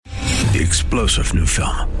The explosive new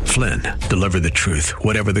film, Flynn, deliver the truth,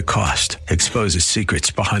 whatever the cost, exposes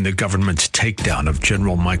secrets behind the government's takedown of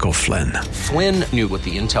General Michael Flynn. Flynn knew what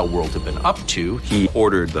the intel world had been up to. He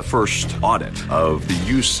ordered the first audit of the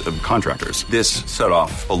use of contractors. This set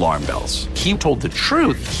off alarm bells. He told the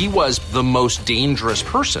truth. He was the most dangerous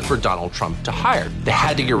person for Donald Trump to hire. They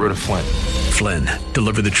had to get rid of Flynn. Flynn,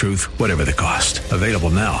 deliver the truth, whatever the cost. Available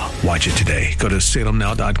now. Watch it today. Go to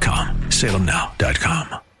salemnow.com.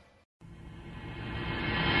 salemnow.com.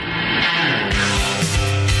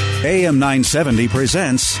 AM 970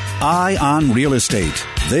 presents Eye on Real Estate.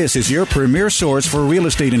 This is your premier source for real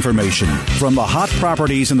estate information. From the hot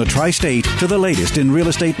properties in the tri-state to the latest in real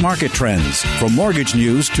estate market trends. From mortgage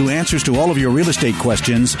news to answers to all of your real estate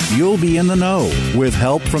questions, you'll be in the know with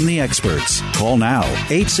help from the experts. Call now,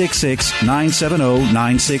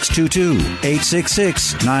 866-970-9622.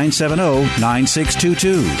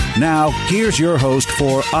 866-970-9622. Now, here's your host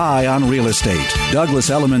for Eye on Real Estate,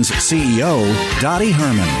 Douglas Elliman's CEO, Dottie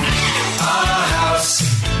Herman.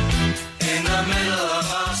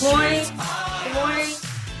 Good morning.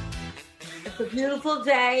 It's a beautiful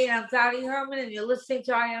day, and I'm Dottie Herman, and you're listening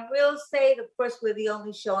to Eye on Real Estate. Of course, we're the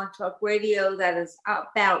only show on talk radio that is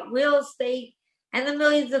about real estate and the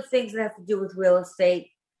millions of things that have to do with real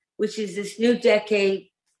estate, which is this new decade,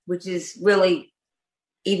 which is really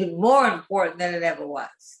even more important than it ever was.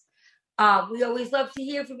 We always love to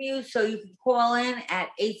hear from you, so you can call in at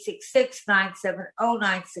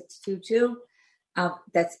 866-970-9622.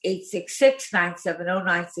 That's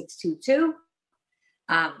 866-970-9622.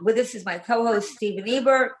 With us is my co-host, Stephen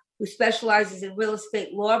Ebert, who specializes in real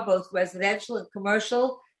estate law, both residential and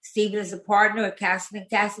commercial. Stephen is a partner at Casson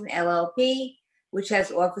 & Casson LLP, which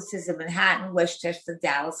has offices in Manhattan, Westchester,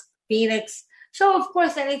 Dallas, Phoenix. So, of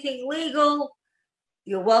course, anything legal,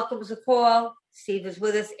 you're welcome to call. Steve is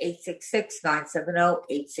with us,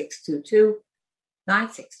 866-970-8622,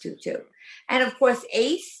 9622. And, of course,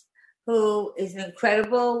 Ace, who is an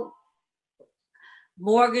incredible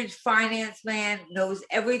mortgage finance man, knows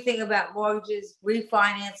everything about mortgages,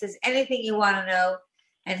 refinances, anything you want to know.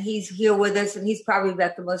 And he's here with us, and he's probably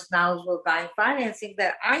about the most knowledgeable guy in financing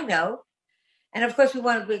that I know. And, of course, we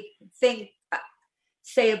want to say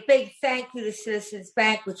a big thank you to Citizens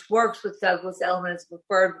Bank, which works with Douglas Elliman as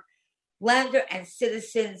preferred lender, and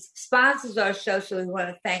Citizens sponsors our show, so we want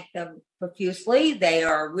to thank them profusely. They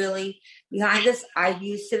are really behind us. I've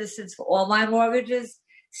used Citizens for all my mortgages.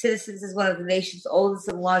 Citizens is one of the nation's oldest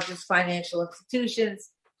and largest financial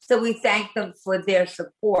institutions, so we thank them for their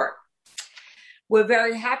support. We're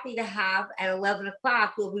very happy to have, at 11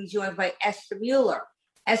 o'clock, we'll be joined by Esther Mueller.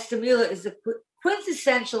 Esther Mueller is a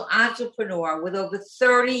quintessential entrepreneur with over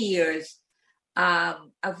 30 years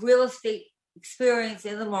of real estate experience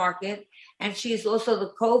in the market, and she is also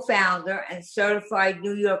the co-founder and certified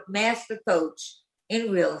New York master coach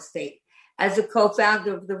in real estate. As a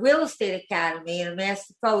co-founder of the Real Estate Academy and a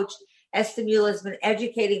master coach, Esther Mueller has been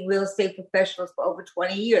educating real estate professionals for over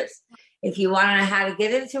 20 years. If you want to know how to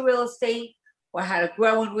get into real estate, or how to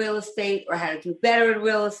grow in real estate, or how to do better in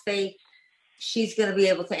real estate, she's going to be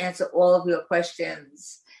able to answer all of your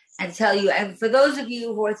questions and tell you. And for those of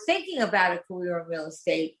you who are thinking about a career in real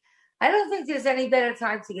estate, I don't think there's any better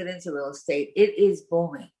time to get into real estate. It is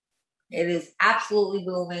booming. It is absolutely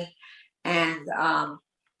booming. And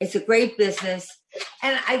it's a great business.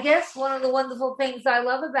 And I guess one of the wonderful things I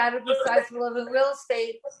love about it, besides loving real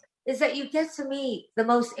estate, is that you get to meet the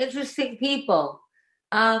most interesting people.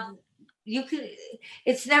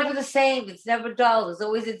 It's never the same. It's never dull. There's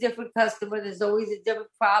always a different customer. There's always a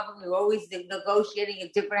different problem. You're always negotiating a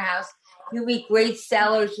different house. You meet great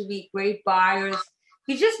sellers. You meet great buyers.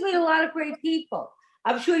 You just meet a lot of great people.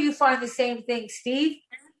 I'm sure you find the same thing, Steve.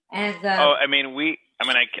 And I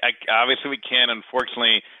obviously we can't,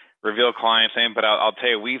 unfortunately, reveal clients' name, but I'll tell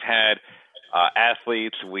you, we've had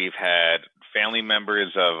athletes, we've had family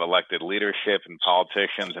members of elected leadership and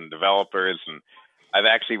politicians and developers, and I've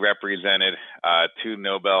actually represented 2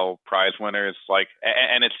 Nobel Prize winners.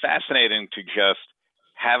 And it's fascinating to just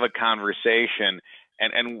have a conversation.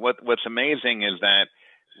 And what's amazing is that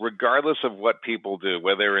regardless of what people do,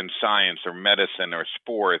 whether in science or medicine or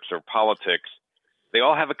sports or politics, they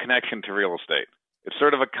all have a connection to real estate. It's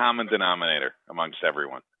sort of a common denominator amongst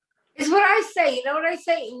everyone. It's what I say. You know what I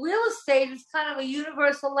say? Real estate is kind of a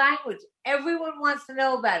universal language. Everyone wants to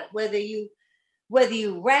know about it, whether you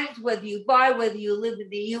rent, whether you buy, whether you live in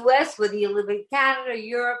the U.S., whether you live in Canada,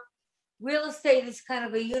 Europe. Real estate is kind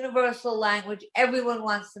of a universal language. Everyone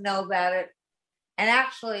wants to know about it. And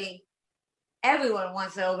actually, everyone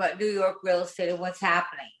wants to know about New York real estate and what's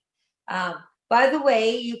happening. By the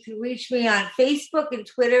way, you can reach me on Facebook and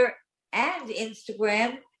Twitter and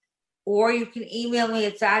Instagram or you can email me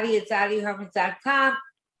at Zadi@ZadiHerman.com,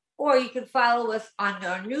 or you can follow us on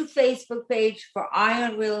our new Facebook page for Eye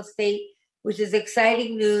on Real Estate, which is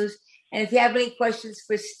exciting news. And if you have any questions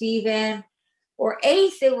for Stephen or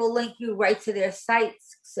Ace, they will link you right to their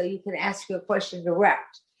sites so you can ask your question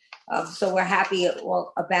direct. So we're happy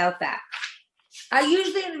about that. I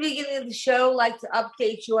usually in the beginning of the show like to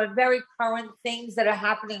update you on very current things that are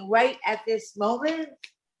happening right at this moment.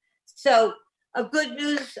 So a good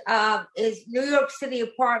news is New York City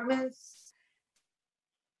apartments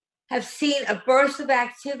have seen a burst of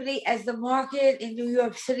activity as the market in New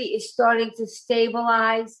York City is starting to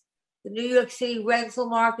stabilize. The New York City rental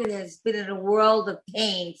market has been in a world of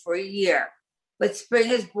pain for a year, but spring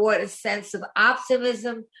has brought a sense of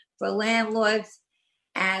optimism for landlords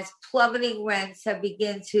as plummeting rents have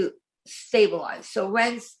begun to stabilize. So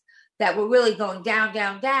rents that were really going down,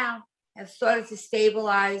 have started to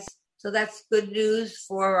stabilize. So that's good news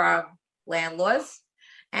for landlords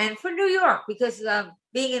and for New York, because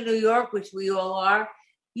being in New York, which we all are,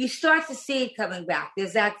 you start to see it coming back.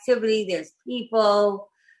 There's activity, there's people.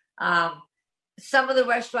 Some of the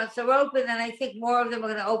restaurants are open, and I think more of them are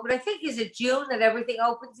going to open. I think, is it June that everything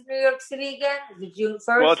opens in New York City again? Is it June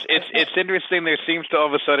 1st? Well, it's interesting. There seems to all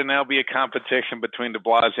of a sudden now be a competition between de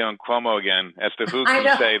Blasio and Cuomo again as to who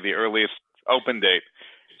can say the earliest open date.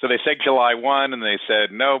 So they said July 1, and they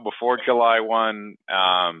said no before July 1.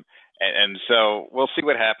 And so we'll see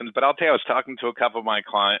what happens. But I'll tell you, I was talking to a couple of my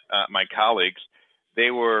colleagues.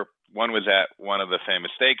 One was at one of the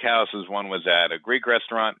famous steakhouses. One was at a Greek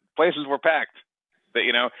restaurant. Places were packed. But,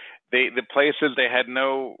 the places, they had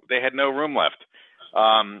no room left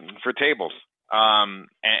for tables.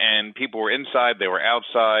 And people were inside, they were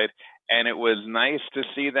outside, and it was nice to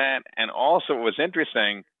see that. And also it was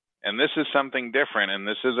interesting, and this is something different, and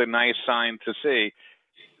this is a nice sign to see.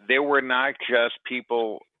 There were not just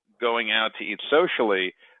people going out to eat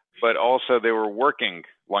socially, but also they were working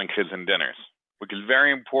lunches and dinners, which is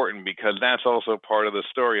very important because that's also part of the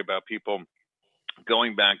story about people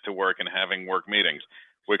going back to work and having work meetings,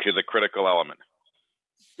 which is a critical element.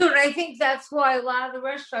 Dude, I think that's why a lot of the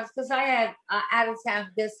restaurants, because I had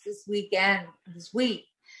out-of-town guests this week,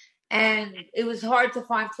 and it was hard to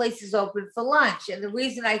find places open for lunch. And the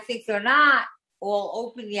reason I think they're not all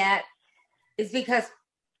open yet is because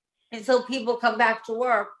until people come back to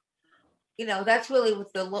work, that's really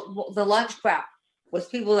what the lunch crowd was,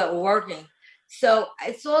 people that were working. So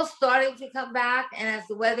it's all starting to come back. And as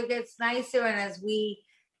the weather gets nicer and as we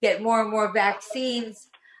get more and more vaccines,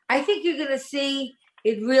 I think you're going to see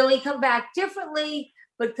it really come back differently,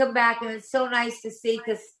 but come back. And it's so nice to see,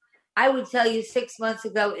 because I would tell you 6 months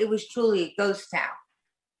ago, it was truly a ghost town.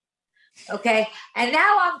 Okay. And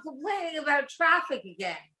now I'm complaining about traffic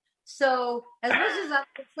again. So as much as I'm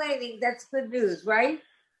complaining, that's good news, right?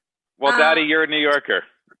 Well, Daddy, you're a New Yorker,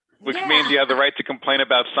 which means you have the right to complain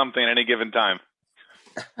about something at any given time.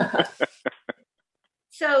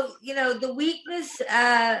 So, the weakness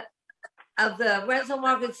of the rental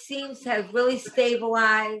market seems to have really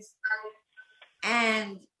stabilized.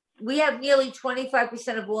 And we have nearly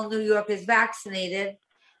 25% of all New Yorkers vaccinated.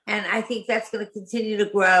 And I think that's going to continue to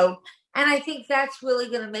grow. And I think that's really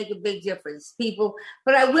going to make a big difference, people.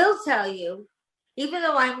 But I will tell you, even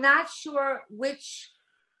though I'm not sure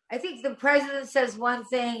I think the president says one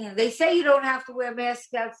thing, and they say you don't have to wear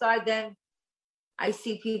masks outside, then I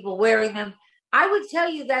see people wearing them. I would tell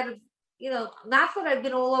you that, not that I've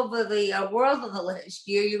been all over the world in the last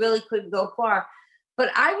year, you really couldn't go far,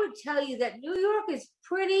 but I would tell you that New York is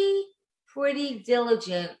pretty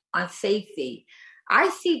diligent on safety. I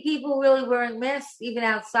see people really wearing masks even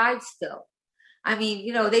outside still. I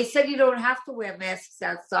mean, they said you don't have to wear masks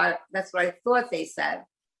outside. That's what I thought they said.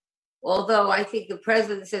 Although I think the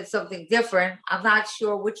president said something different. I'm not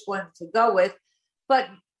sure which one to go with. But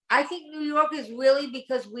I think New York is really,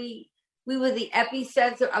 because we were the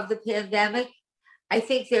epicenter of the pandemic. I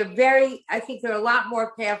think they're a lot more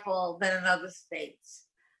careful than in other states,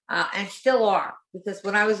 and still are, because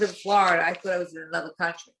when I was in Florida, I thought I was in another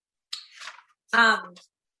country.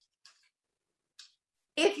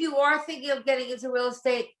 If you are thinking of getting into real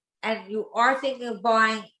estate and you are thinking of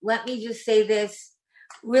buying, let me just say this.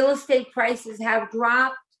 Real estate prices have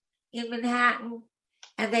dropped in Manhattan,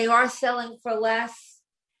 and they are selling for less.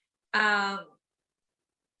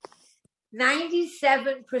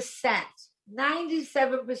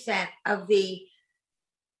 97% of the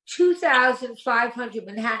 2,500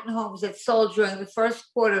 Manhattan homes that sold during the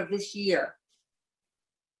first quarter of this year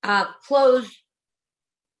closed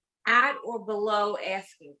at or below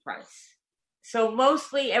asking price. So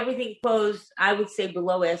mostly everything closed, I would say,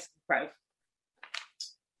 below asking price.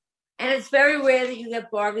 And it's very rare that you get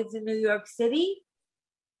bargains in New York City.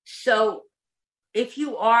 So if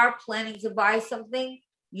you are planning to buy something,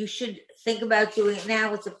 you should think about doing it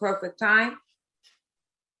now. It's a perfect time.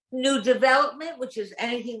 New development, which is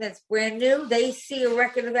anything that's brand new, they see a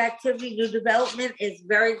record of activity. New development is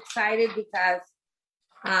very excited because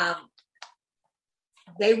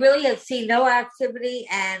they really have seen no activity,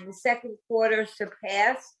 and the second quarter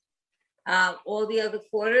surpassed all the other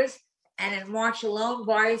quarters. And in March alone,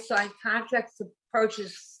 buyers signed contracts to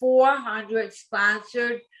purchase 400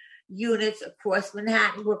 sponsored units across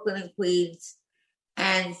Manhattan, Brooklyn, and Queens.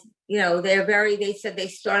 And, they said they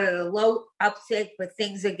started a low uptick, but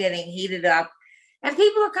things are getting heated up. And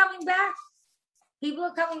people are coming back. People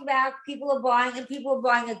are buying, and people are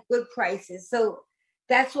buying at good prices. So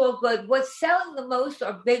that's all good. What's selling the most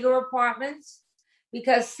are bigger apartments,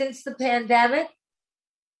 because since the pandemic,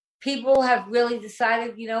 people have really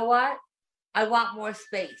decided, you know what? I want more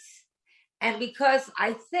space. And because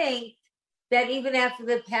I think that even after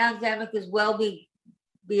the pandemic is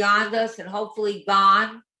beyond us and hopefully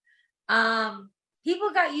gone,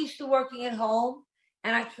 people got used to working at home.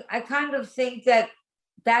 And I kind of think that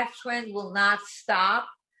trend will not stop.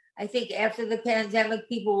 I think after the pandemic,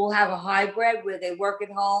 people will have a hybrid where they work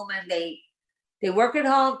at home and they work at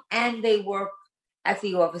home and they work at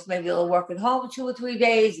the office. Maybe they'll work at home 2 or 3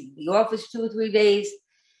 days, in the office 2 or 3 days.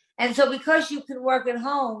 And so because you can work at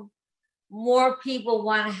home, more people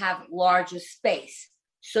want to have larger space.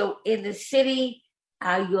 So in the city,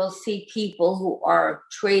 you'll see people who are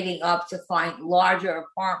trading up to find larger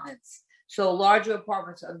apartments. So larger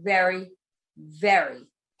apartments are very, very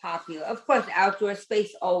popular. Of course, outdoor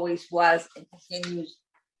space always was and continues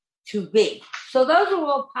to be. So those are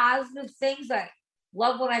all positive things. I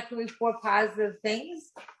love when I can report positive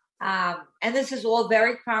things. And this is all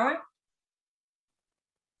very current.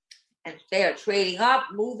 And they are trading up,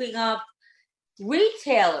 moving up.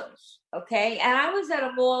 Retailers, okay? And I was at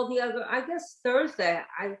a mall Thursday.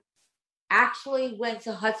 I actually went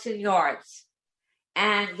to Hudson Yards.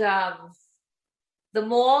 And the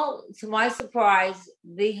mall, to my surprise,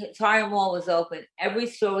 the entire mall was open. Every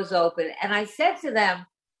store was open. And I said to them,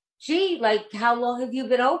 gee, how long have you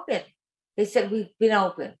been open? They said, we've been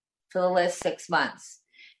open for the last 6 months.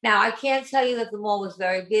 Now, I can't tell you that the mall was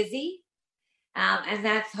very busy. And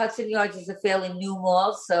that's Hudson Yards is a fairly new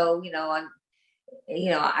mall. So,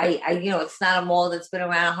 it's not a mall that's been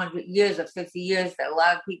around 100 years or 50 years that a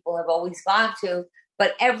lot of people have always gone to.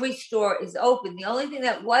 But every store is open. The only thing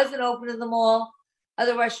that wasn't open in the mall are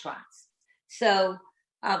the restaurants. So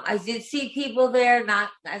I did see people there, not,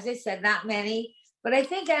 as I said, not many. But I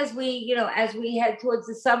think as we head towards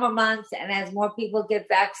the summer months and as more people get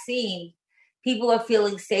vaccinated, people are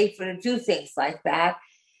feeling safer to do things like that.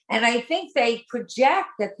 And I think they project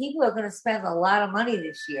that people are going to spend a lot of money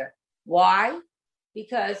this year. Why?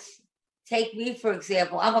 Because take me, for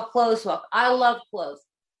example, I'm a clothes hawk. I love clothes.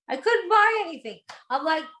 I couldn't buy anything. I'm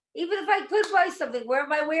like, even if I could buy something, where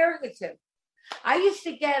am I wearing it to? I used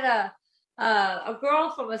to get a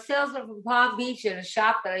girl from a salesman from Palm Beach in a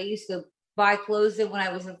shop that I used to buy clothes in when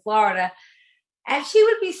I was in Florida. And she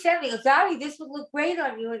would be sending, Dottie, this would look great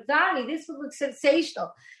on you. And Dottie, this would look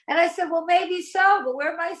sensational. And I said, well, maybe so, but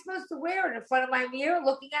where am I supposed to wear it? In front of my mirror,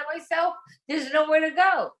 looking at myself? There's nowhere to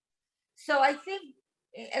go. So I think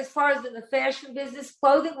as far as in the fashion business,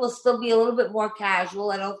 clothing will still be a little bit more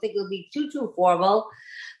casual. I don't think it'll be too formal.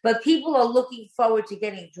 But people are looking forward to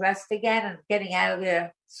getting dressed again and getting out of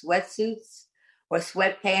their sweatsuits or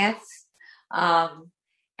sweatpants.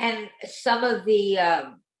 And some of the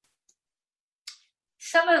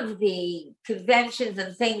conventions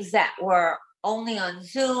and things that were only on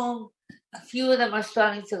Zoom, a few of them are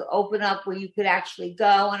starting to open up where you could actually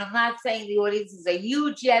go. And I'm not saying the audiences are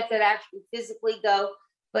huge yet that actually physically go,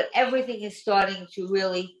 but everything is starting to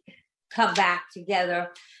really come back together.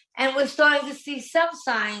 And we're starting to see some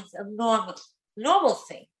signs of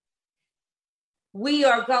normalcy. We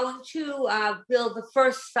are going to build the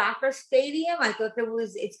first soccer stadium. I thought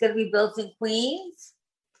it's going to be built in Queens.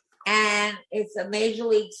 And it's a Major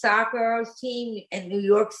League Soccer team in New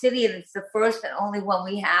York City. And it's the first and only one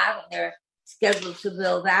we have. And they're scheduled to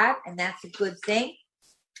build that. And that's a good thing.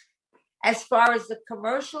 As far as the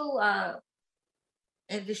commercial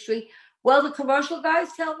industry, well, the commercial guys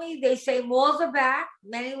tell me, they say malls are back.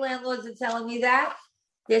 Many landlords are telling me that.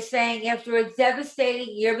 They're saying after a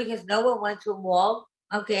devastating year because no one went to a mall,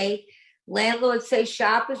 okay, landlords say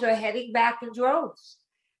shoppers are heading back in droves.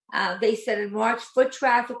 They said in March, foot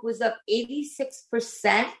traffic was up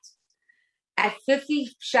 86% at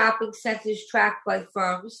 50 shopping centers tracked by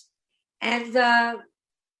firms. And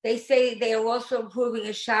they say they are also improving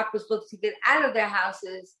as shoppers look to get out of their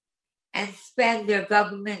houses and spend their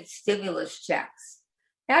government stimulus checks.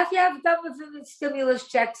 Now, if you have government stimulus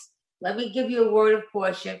checks, let me give you a word of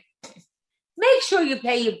caution. Make sure you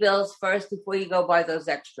pay your bills first before you go buy those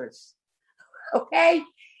extras. Okay?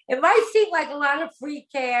 It might seem like a lot of free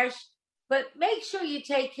cash, but make sure you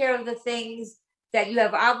take care of the things that you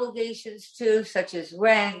have obligations to, such as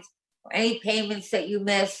rent or any payments that you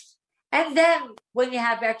missed. And then when you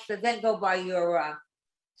have extra, then go buy your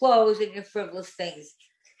clothes and your frivolous things.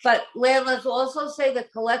 But landlords also say the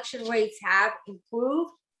collection rates have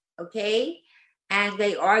improved, okay? And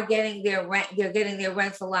they are getting their rent, they're getting their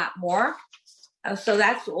rents a lot more. So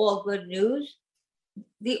that's all good news.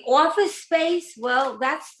 The office space, well,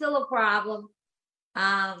 that's still a problem.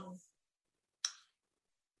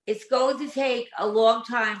 It's going to take a long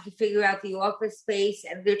time to figure out the office space,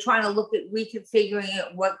 and they're trying to look at reconfiguring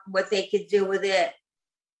it, what they could do with it.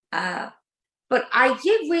 But I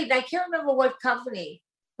did read, and I can't remember what company,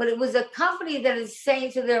 but it was a company that is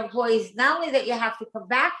saying to their employees, not only that you have to come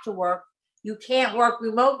back to work, you can't work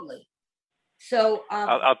remotely. So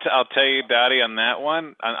I'll tell you, Dottie, on that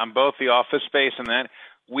one, on both the office space and that,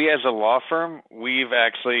 we as a law firm, we've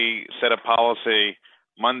actually set a policy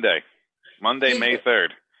Monday, May 3rd.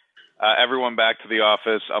 Everyone back to the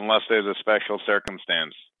office unless there's a special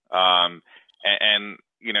circumstance. And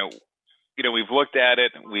you know, we've looked at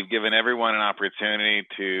it. We've given everyone an opportunity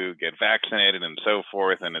to get vaccinated and so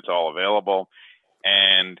forth, and it's all available.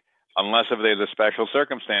 And unless if there's a special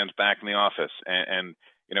circumstance, back in the office. And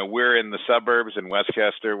you know, we're in the suburbs in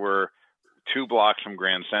Westchester. We're 2 blocks from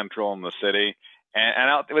Grand Central in the city.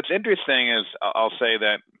 And what's interesting is I'll say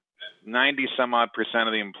that 90-some-odd%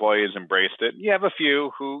 of the employees embraced it. You have a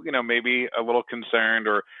few who, you know, maybe a little concerned,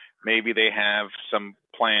 or maybe they have some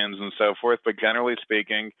plans and so forth. But generally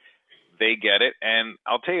speaking, they get it. And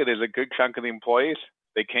I'll tell you, there's a good chunk of the employees.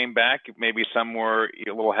 They came back. Maybe some were a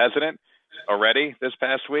little hesitant already this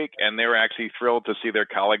past week, and they were actually thrilled to see their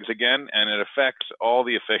colleagues again. And it affects all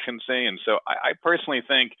the efficiency. And so I personally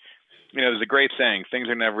think, you know, there's a great saying, things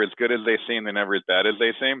are never as good as they seem, they're never as bad as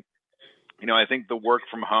they seem. You know, I think the work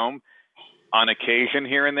from home on occasion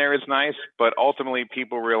here and there is nice, but ultimately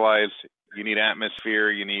people realize you need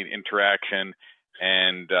atmosphere, you need interaction,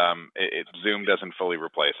 and Zoom doesn't fully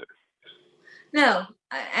replace it. No,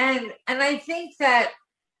 and I think that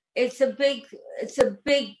it's a big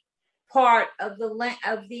part of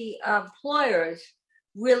the employers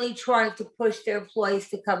really trying to push their employees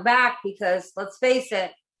to come back, because let's face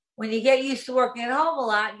it, when you get used to working at home a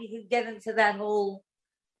lot, you can get into that whole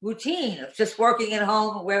routine of just working at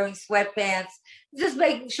home and wearing sweatpants, just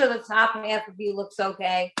making sure the top half of you looks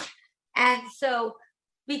okay. And so,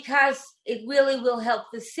 because it really will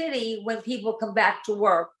help the city when people come back to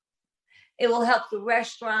work, it will help the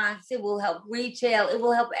restaurants, it will help retail, it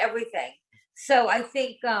will help everything. So I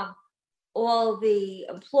think all the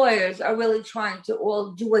employers are really trying to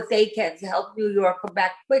all do what they can to help New York come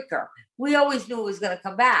back quicker. We always knew it was going to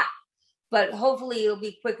come back, but hopefully it'll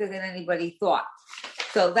be quicker than anybody thought.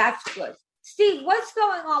 So that's good. Steve, what's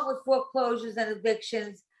going on with foreclosures and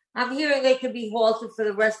evictions? I'm hearing they could be halted for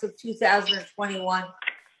the rest of 2021.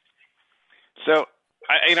 So,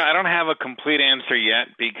 I don't have a complete answer yet,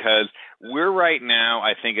 because we're right now,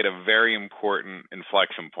 I think, at a very important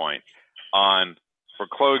inflection point on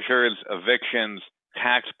foreclosures, evictions,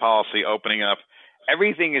 tax policy opening up.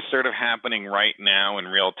 Everything is sort of happening right now in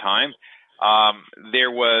real time.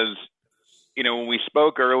 There was, when we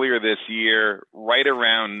spoke earlier this year, right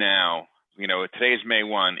around now, today's May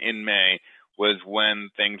 1, in May was when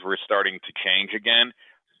things were starting to change again.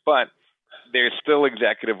 But there's still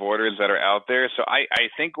executive orders that are out there. So I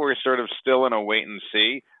think we're sort of still in a wait and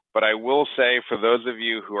see. But I will say, for those of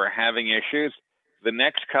you who are having issues, the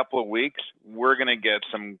next couple of weeks, we're going to get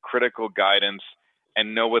some critical guidance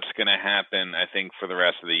and know what's going to happen, I think, for the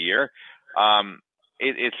rest of the year.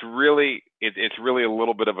 It's really a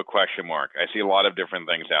little bit of a question mark. I see a lot of different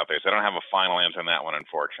things out there, so I don't have a final answer on that one,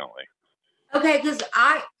 unfortunately. Okay, because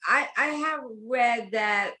I have read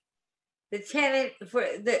that the tenant for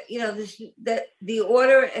the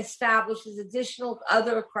order establishes additional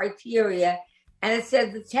other criteria, and it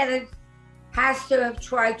said the tenant has to have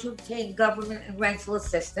tried to obtain government and rental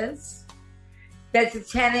assistance, that the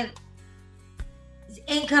tenant's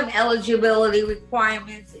income eligibility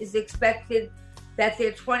requirements is expected that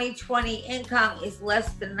their 2020 income is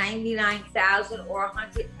less than $99,000 or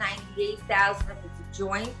 $198,000 if it's a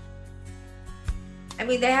joint. I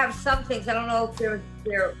mean, they have some things. I don't know if they're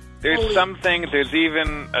There's some things. There's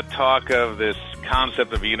even a talk of this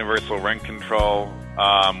concept of universal rent control,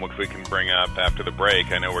 which we can bring up after the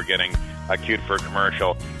break. I know we're getting cute for a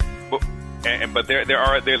commercial, but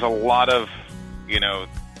there's a lot of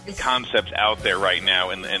concepts out there right now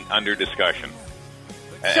and under discussion.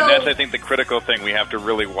 And that's, I think, the critical thing. We have to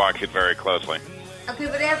really watch it very closely. Okay,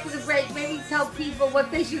 but after the break, maybe tell people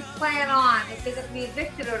what they should plan on, if they're going to be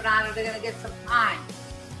evicted or not, or they're going to get some time.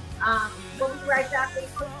 We'll be right back. We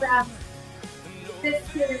put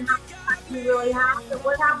evicted and how much time you really have. So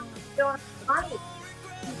what happens if you don't have money?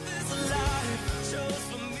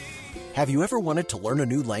 Have you ever wanted to learn a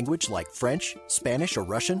new language like French, Spanish, or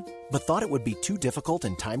Russian, but thought it would be too difficult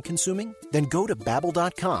and time-consuming? Then go to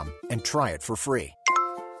Babbel.com and try it for free.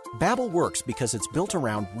 Babbel works because it's built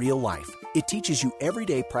around real life. It teaches you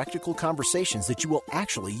everyday practical conversations that you will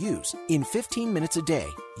actually use. In 15 minutes a day,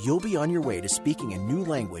 you'll be on your way to speaking a new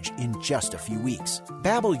language in just a few weeks.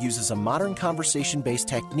 Babbel uses a modern conversation-based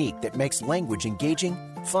technique that makes language engaging,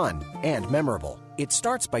 fun, and memorable. It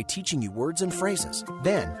starts by teaching you words and phrases.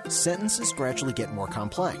 Then, sentences gradually get more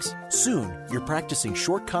complex. Soon, you're practicing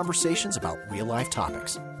short conversations about real-life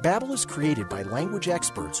topics. Babbel is created by language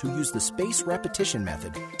experts who use the spaced repetition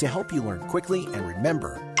method to help you learn quickly and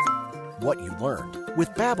remember what you learned. With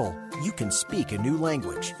Babbel, you can speak a new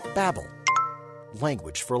language. Babbel.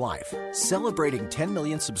 Language for life. Celebrating 10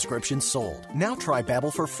 million subscriptions sold. Now try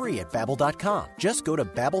Babbel for free at Babbel.com. Just go to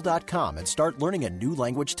Babbel.com and start learning a new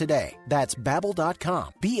language today. That's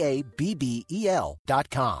Babbel.com. Babbel.com.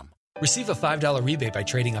 Receive a $5 rebate by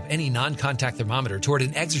trading up any non-contact thermometer toward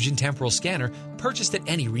an Exergen temporal scanner purchased at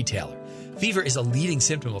any retailer. Fever is a leading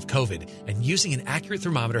symptom of COVID, and using an accurate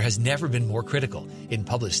thermometer has never been more critical. In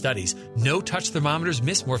published studies, no-touch thermometers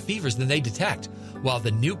miss more fevers than they detect. While the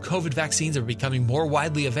new COVID vaccines are becoming more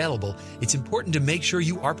widely available, it's important to make sure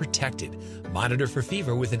you are protected. Monitor for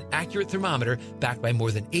fever with an accurate thermometer backed by more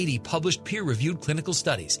than 80 published peer-reviewed clinical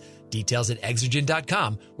studies. Details at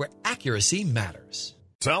Exergen.com, where accuracy matters.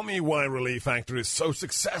 Tell me why Relief Factor is so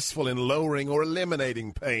successful in lowering or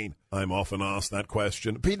eliminating pain. I'm often asked that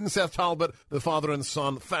question. Pete and Seth Talbot, the father and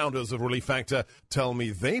son founders of Relief Factor, tell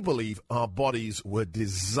me they believe our bodies were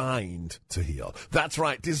designed to heal. That's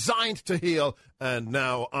right, designed to heal, and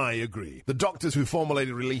now I agree. The doctors who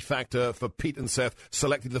formulated Relief Factor for Pete and Seth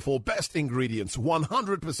selected the 4 best ingredients,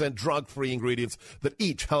 100% drug-free ingredients that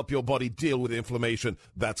each help your body deal with inflammation.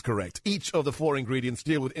 That's correct. Each of the 4 ingredients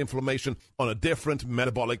deal with inflammation on a different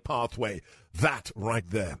metabolic pathway. That right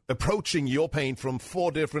there, approaching your pain from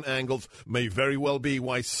 4 different angles, may very well be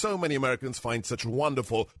why so many Americans find such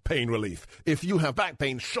wonderful pain relief. If you have back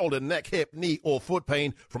pain, shoulder, neck, hip, knee, or foot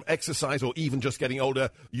pain from exercise or even just getting older,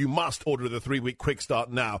 you must order the 3-week Quick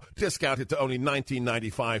Start now. Discounted to only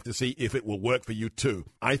 $19.95 to see if it will work for you too.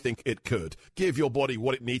 I think it could. Give your body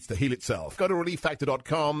what it needs to heal itself. Go to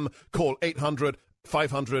ReliefFactor.com, call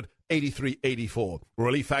 800-500-8384,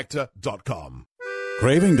 ReliefFactor.com.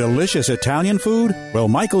 Craving delicious Italian food? Well,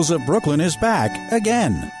 Michael's of Brooklyn is back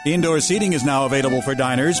again. Indoor seating is now available for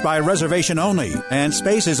diners by reservation only, and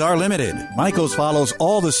spaces are limited. Michael's follows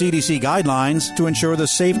all the CDC guidelines to ensure the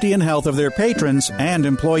safety and health of their patrons and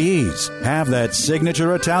employees. Have that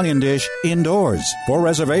signature Italian dish indoors. For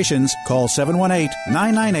reservations, call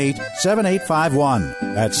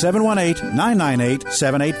 718-998-7851. That's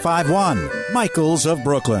 718-998-7851. Michael's of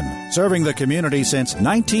Brooklyn, serving the community since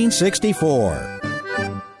 1964.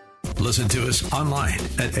 Listen to us online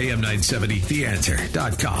at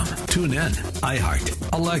am970theanswer.com. Tune in,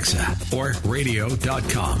 iHeart, Alexa, or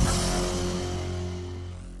radio.com.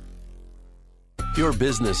 Your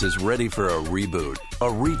business is ready for a reboot,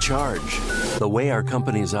 a recharge. The way our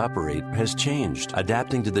companies operate has changed.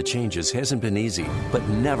 Adapting to the changes hasn't been easy, but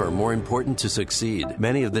never more important to succeed.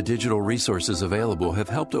 Many of the digital resources available have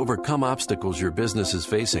helped overcome obstacles your business is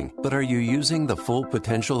facing. But are you using the full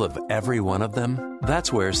potential of every one of them?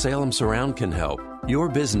 That's where Salem Surround can help. Your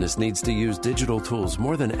business needs to use digital tools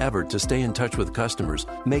more than ever to stay in touch with customers,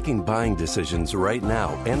 making buying decisions right now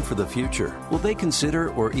and for the future. Will they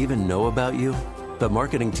consider or even know about you? The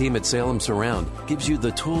marketing team at Salem Surround gives you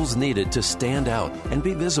the tools needed to stand out and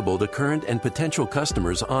be visible to current and potential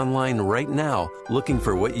customers online right now looking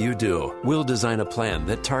for what you do. We'll design a plan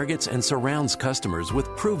that targets and surrounds customers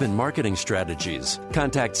with proven marketing strategies.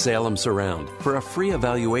 Contact Salem Surround for a free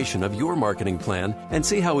evaluation of your marketing plan and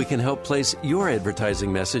see how we can help place your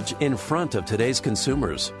advertising message in front of today's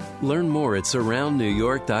consumers. Learn more at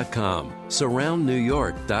surroundnewyork.com.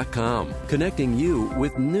 Surroundnewyork.com, connecting you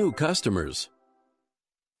with new customers.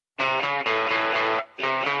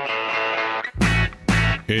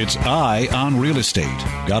 It's Eye on Real Estate.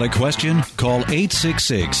 Got a question? Call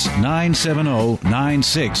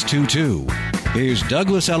 866-970-9622. Here's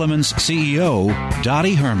Douglas Elliman's CEO,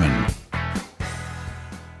 Dottie Herman.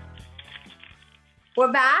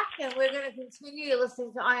 We're back, and we're going to continue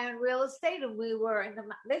listening to Eye on Real Estate, and we were in the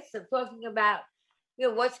midst of talking about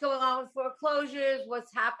what's going on with foreclosures,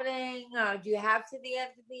 what's happening. Do you have to the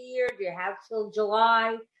end of the year? Do you have till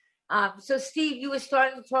July? So, Steve, you were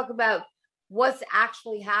starting to talk about what's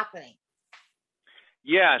actually happening.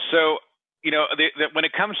 Yeah. So, when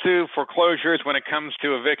it comes to foreclosures, when it comes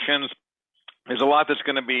to evictions, there's a lot that's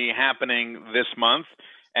going to be happening this month.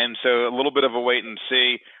 And so a little bit of a wait and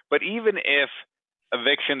see. But even if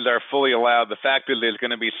evictions are fully allowed, the fact is there's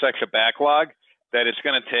going to be such a backlog that it's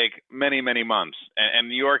going to take many, many months. And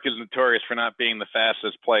New York is notorious for not being the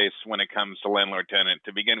fastest place when it comes to landlord-tenant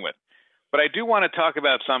to begin with. But I do want to talk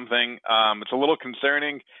about something. It's a little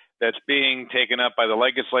concerning that's being taken up by the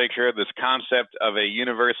legislature, this concept of a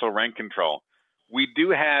universal rent control. We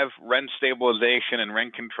do have rent stabilization and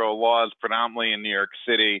rent control laws predominantly in New York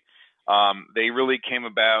City. They really came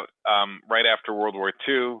about right after World War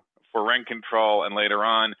II for rent control, and later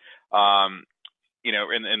on,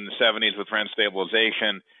 in the 70s with rent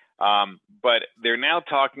stabilization. But they're now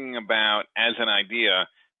talking about, as an idea,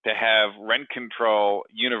 to have rent control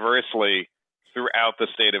universally throughout the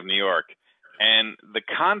state of New York. And the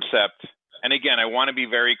concept, and again, I want to be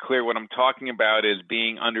very clear, what I'm talking about is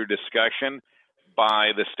being under discussion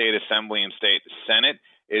by the state assembly and state senate.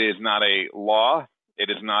 It is not a law. It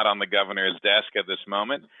is not on the governor's desk at this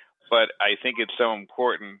moment, but I think it's so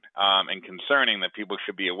important and concerning that people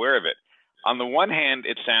should be aware of it. On the one hand,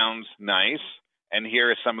 it sounds nice, and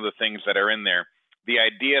here are some of the things that are in there. The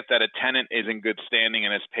idea that a tenant is in good standing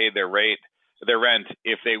and has paid their rent,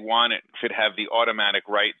 if they want it, should have the automatic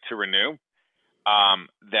right to renew.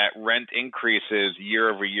 That rent increases year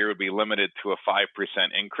over year would be limited to a 5%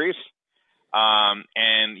 increase.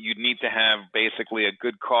 And you'd need to have basically a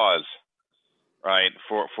good cause, right,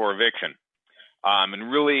 for eviction.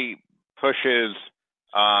 And really pushes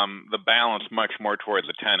the balance much more towards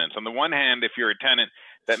the tenants. On the one hand, if you're a tenant,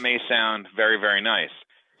 that may sound very, very nice.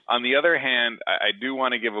 On the other hand, I do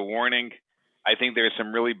want to give a warning. I think there's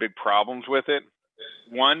some really big problems with it.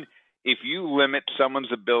 One, if you limit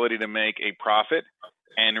someone's ability to make a profit,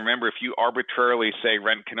 and remember, if you arbitrarily say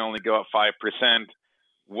rent can only go up 5%,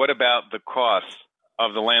 what about the costs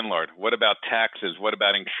of the landlord? What about taxes? What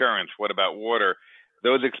about insurance? What about water?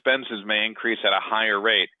 Those expenses may increase at a higher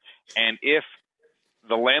rate. And if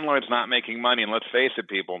the landlord's not making money, and let's face it,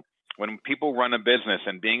 people, when people run a business,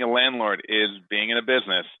 and being a landlord is being in a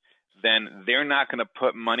business, then they're not going to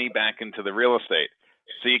put money back into the real estate.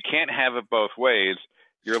 So you can't have it both ways.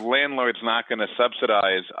 Your landlord's not going to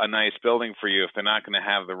subsidize a nice building for you if they're not going to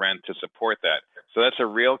have the rent to support that. So that's a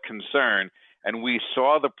real concern. And we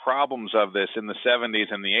saw the problems of this in the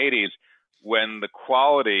 70s and the 80s when the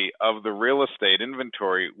quality of the real estate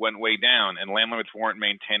inventory went way down and landlords weren't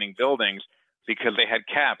maintaining buildings because they had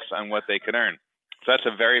caps on what they could earn. So that's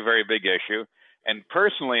a very, very big issue. And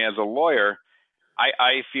personally, as a lawyer,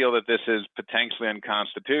 I feel that this is potentially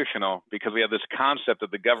unconstitutional because we have this concept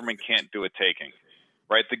that the government can't do a taking,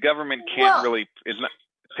 right? The government can't is not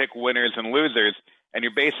pick winners and losers, and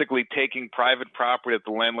you're basically taking private property that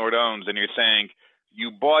the landlord owns, and you're saying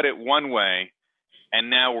you bought it one way,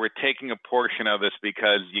 and now we're taking a portion of this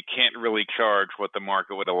because you can't really charge what the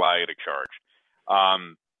market would allow you to charge.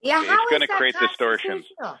 It's going to create distortions.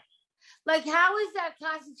 Like, how is that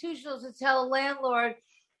constitutional to tell a landlord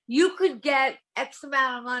you could get X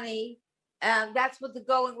amount of money, that's what the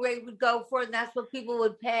going rate would go for, and that's what people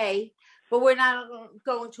would pay, but we're not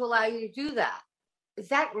going to allow you to do that? Is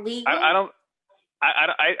that legal?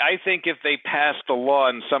 I think if they pass the law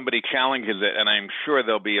and somebody challenges it, and I'm sure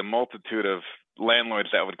there'll be a multitude of landlords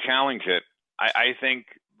that would challenge it, I think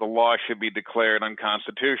the law should be declared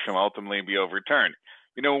unconstitutional, ultimately be overturned.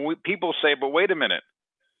 When people say, but wait a minute,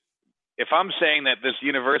 if I'm saying that this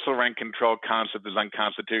universal rent control concept is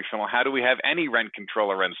unconstitutional, how do we have any rent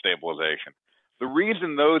control or rent stabilization? The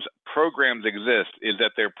reason those programs exist is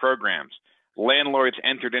that they're programs. Landlords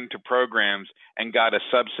entered into programs and got a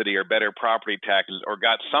subsidy or better property taxes or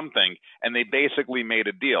got something, and they basically made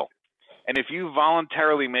a deal. And if you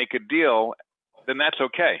voluntarily make a deal, then that's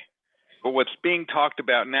okay. But what's being talked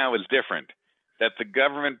about now is different, that the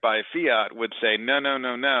government by fiat would say,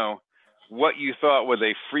 no. What you thought was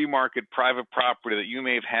a free market private property that you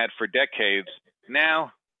may have had for decades,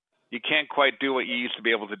 now you can't quite do what you used to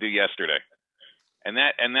be able to do yesterday. And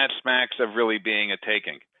that smacks of really being a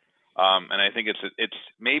taking. And I think it's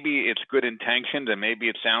maybe it's good intentions and maybe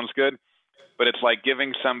it sounds good, but it's like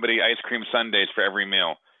giving somebody ice cream sundaes for every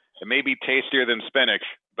meal. It may be tastier than spinach,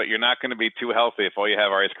 but you're not going to be too healthy if all you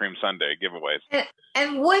have are ice cream sundae giveaways.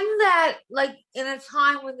 And wouldn't that, like, in a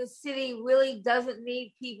time when the city really doesn't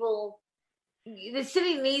need people, the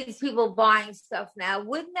city needs people buying stuff now,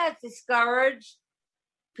 wouldn't that discourage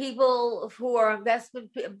people who are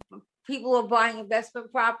investment people are buying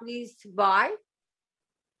investment properties to buy?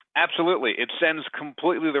 Absolutely. It sends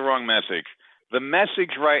completely the wrong message. The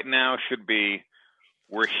message right now should be,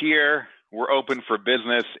 we're here, we're open for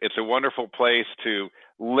business, it's a wonderful place to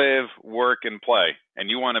live, work, and play, and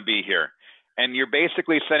you want to be here. And you're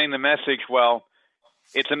basically sending the message, well,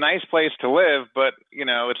 it's a nice place to live, but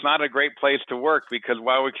it's not a great place to work because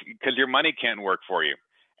your money can't work for you.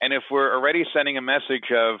 And if we're already sending a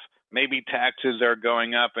message of maybe taxes are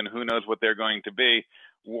going up and who knows what they're going to be,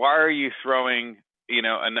 why are you throwing,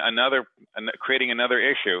 creating another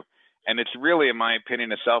issue? And it's really, in my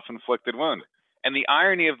opinion, a self-inflicted wound. And the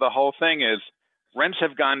irony of the whole thing is rents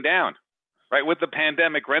have gone down, right? With the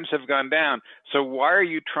pandemic, rents have gone down. So why are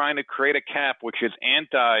you trying to create a cap which is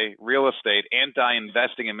anti-real estate,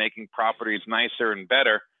 anti-investing and making properties nicer and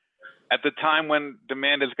better at the time when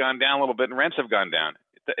demand has gone down a little bit and rents have gone down?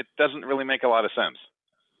 It doesn't really make a lot of sense.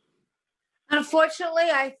 Unfortunately,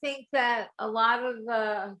 I think that a lot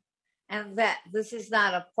of and that this is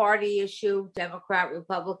not a party issue, Democrat,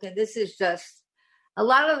 Republican. This is just a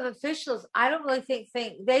lot of officials. I don't really think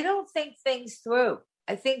they don't think things through.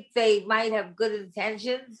 I think they might have good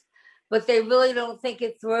intentions, but they really don't think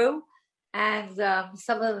it through. And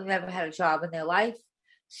some of them never had a job in their life.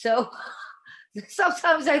 So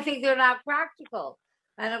sometimes I think they're not practical.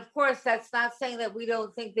 And of course, that's not saying that we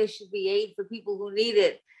don't think there should be aid for people who need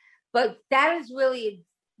it. But that is really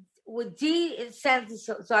would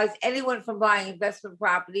de-incentivize anyone from buying investment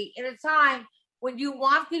property in a time when you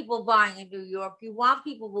want people buying in New York, you want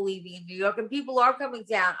people believing in New York, and people are coming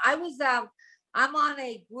down. I'm on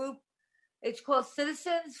a group, it's called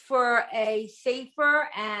Citizens for a Safer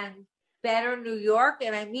and Better New York,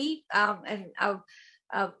 and I meet, I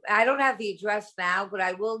don't have the address now, but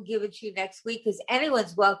I will give it to you next week because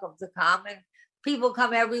anyone's welcome to come, and people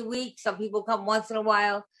come every week. Some people come once in a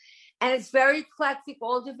while, and it's very eclectic,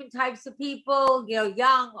 all different types of people,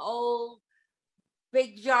 young, old,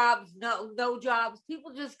 big jobs, no jobs.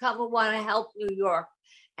 People just come and want to help New York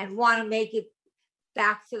and want to make it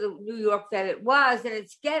back to the New York that it was, and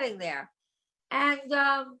it's getting there. And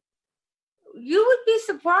you would be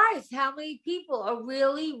surprised how many people are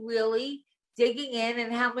really, really digging in,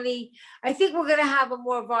 and how many. I think we're going to have a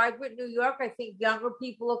more vibrant New York. I think younger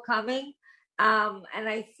people are coming, and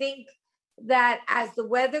I think that as the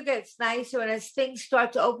weather gets nicer and as things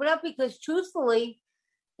start to open up, because truthfully,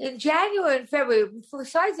 in January and February,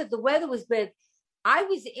 besides that the weather was bad, I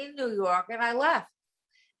was in New York and I left.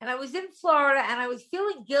 And I was in Florida and I was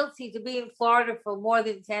feeling guilty to be in Florida for more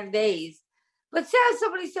than 10 days. But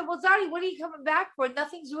somebody said, well, Dottie, what are you coming back for?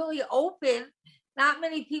 Nothing's really open. Not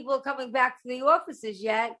many people are coming back to the offices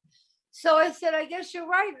yet. So I said, I guess you're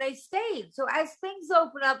right. And I stayed. So as things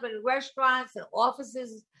open up in restaurants and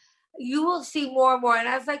offices, you will see more and more. And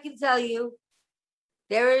as I can tell you,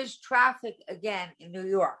 there is traffic again in New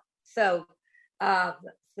York. So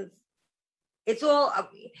it's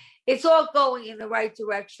all going in the right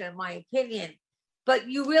direction, in my opinion. But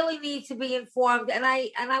you really need to be informed. And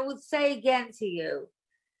I would say again to you,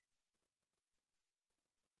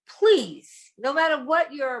 please, no matter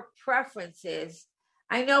what your preference is,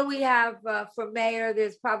 I know we have for mayor,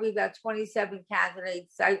 there's probably about 27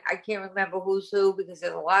 candidates. I can't remember who's who because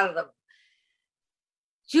there's a lot of them.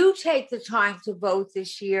 Do take the time to vote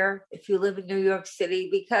this year if you live in New York City,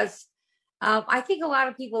 because I think a lot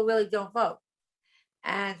of people really don't vote.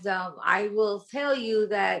 And I will tell you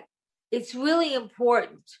that it's really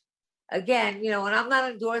important. Again, and I'm not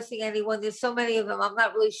endorsing anyone. There's so many of them. I'm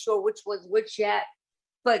not really sure which one's which yet.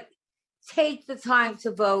 But take the time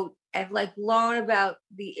to vote and learn about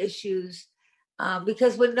the issues,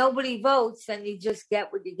 because when nobody votes, then you just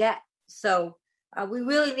get what you get. So we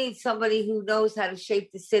really need somebody who knows how to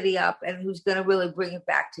shape the city up and who's going to really bring it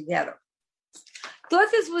back together.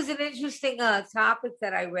 Thought this was an interesting topic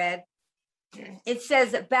that I read. It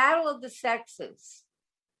says a battle of the sexes.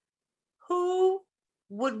 Who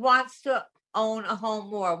would want to own a home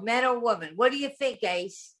more, men or women? What do you think,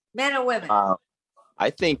 Ace? Men or women? I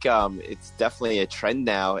think it's definitely a trend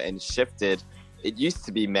now and shifted. It used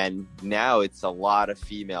to be men. Now it's a lot of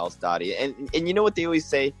females, Dottie. And you know what they always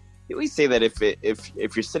say? They always say that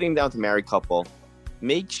if you're sitting down to marry a couple,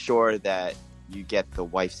 make sure that you get the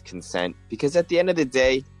wife's consent, because at the end of the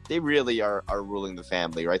day, they really are ruling the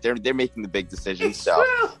family, right? They're making the big decisions. It's so,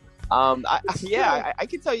 true. I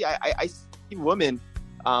can tell you, I see women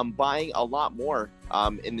buying a lot more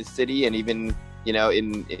in the city, and even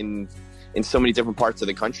in so many different parts of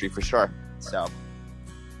the country, for sure. So,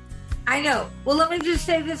 I know. Well, let me just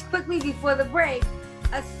say this quickly before the break.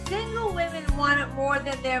 Single women want it more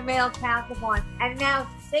than their male counterparts, and now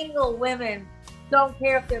single women don't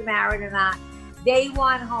care if they're married or not. They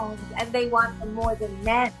want homes, and they want them more than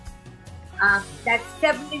men. That's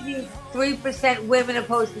 73% women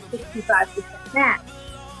opposed to 65% men.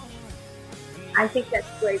 I think that's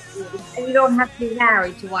great for you. And you don't have to be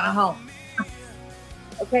married to want a home.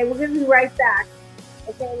 Okay, we're going to be right back.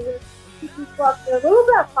 Okay, we're going to keep talking a little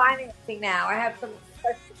about financing now. I have some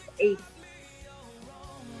questions for Ace.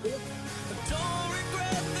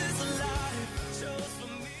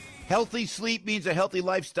 Healthy sleep means a healthy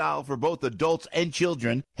lifestyle for both adults and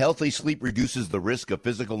children. Healthy sleep reduces the risk of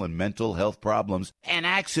physical and mental health problems and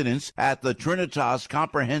accidents. At the Trinitas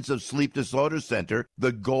Comprehensive Sleep Disorder Center,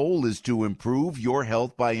 the goal is to improve your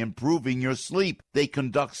health by improving your sleep. They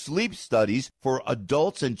conduct sleep studies for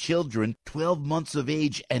adults and children 12 months of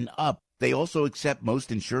age and up. They also accept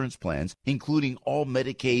most insurance plans, including all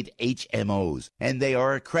Medicaid HMOs, and they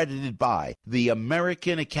are accredited by the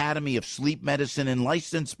American Academy of Sleep Medicine and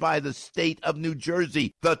licensed by the state of New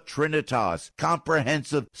Jersey. The Trinitas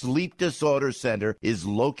Comprehensive Sleep Disorder Center is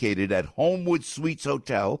located at Homewood Suites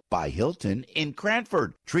Hotel by Hilton in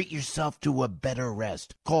Cranford. Treat yourself to a better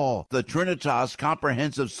rest. Call the Trinitas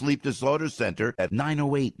Comprehensive Sleep Disorder Center at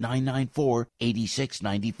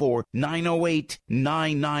 908-994-8694,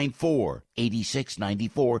 908-994-8694,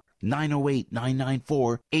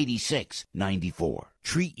 908-994-8694.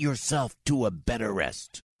 Treat yourself to a better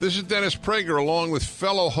rest. This is Dennis Prager along with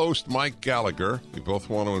fellow host Mike Gallagher. We both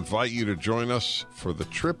want to invite you to join us for the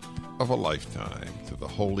trip of a lifetime to the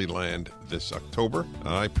Holy Land this October.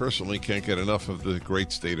 I personally can't get enough of the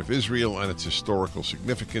great state of Israel and its historical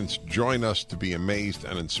significance. Join us to be amazed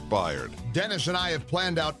and inspired. Dennis and I have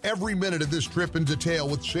planned out every minute of this trip in detail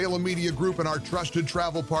with Salem Media Group and our trusted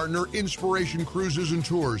travel partner, Inspiration Cruises and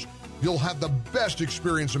Tours. You'll have the best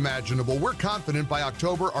experience imaginable. We're confident by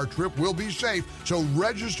October our trip will be safe, so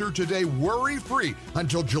register today worry-free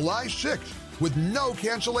until July 6th with no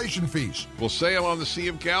cancellation fees. We'll sail on the Sea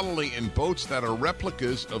of Galilee in boats that are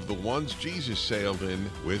replicas of the ones Jesus sailed in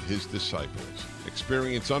with his disciples.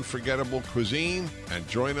 Experience unforgettable cuisine and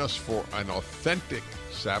join us for an authentic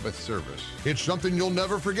Sabbath service. It's something you'll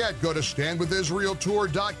never forget. Go to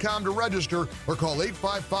standwithisraeltour.com to register or call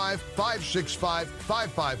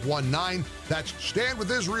 855-565-5519. That's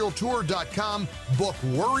standwithisraeltour.com. Book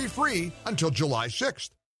worry-free until July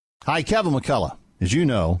 6th. Hi, Kevin McCullough. As you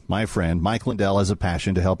know, my friend Mike Lindell has a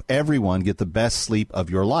passion to help everyone get the best sleep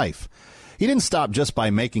of your life. He didn't stop just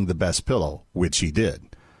by making the best pillow, which he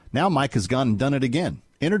did. Now Mike has gone and done it again.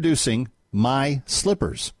 Introducing My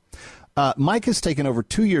Slippers. Mike has taken over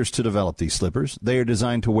 2 years to develop these slippers. They are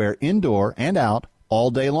designed to wear indoor and out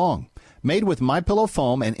all day long. Made with MyPillow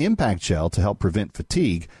foam and impact gel to help prevent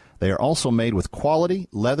fatigue, they are also made with quality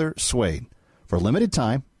leather suede. For a limited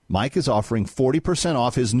time, Mike is offering 40%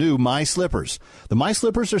 off his new My Slippers. The My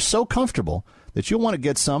Slippers are so comfortable that you'll want to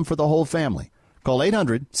get some for the whole family. Call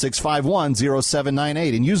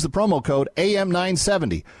 800-651-0798 and use the promo code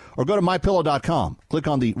AM970. Or go to MyPillow.com. Click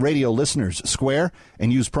on the Radio Listeners Square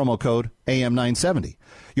and use promo code AM970.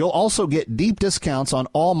 You'll also get deep discounts on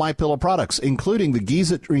all MyPillow products, including the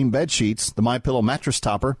Giza Dream bed sheets, the MyPillow mattress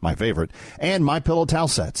topper, my favorite, and MyPillow towel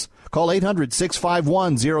sets. Call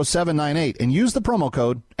 800-651-0798 and use the promo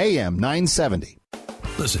code AM970.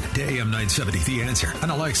 Listen to AM 970 The Answer on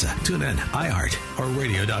Alexa, TuneIn, iHeart, or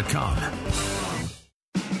radio.com.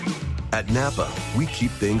 At Napa, we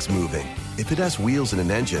keep things moving. If it has wheels and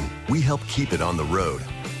an engine, we help keep it on the road.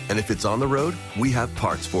 And if it's on the road, we have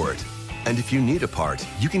parts for it. And if you need a part,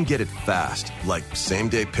 you can get it fast, like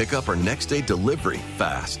same-day pickup or next-day delivery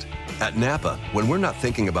fast. At Napa, when we're not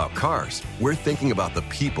thinking about cars, we're thinking about the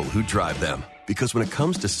people who drive them. Because when it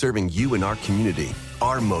comes to serving you and our community,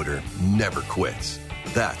 our motor never quits.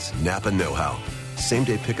 That's Napa know-how.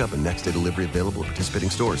 Same-day pickup and next-day delivery available at participating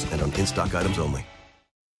stores and on in-stock items only.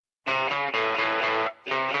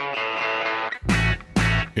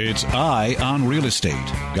 It's Eye on Real Estate.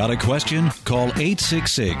 Got a question? Call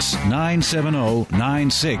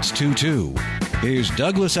 866-970-9622. Here's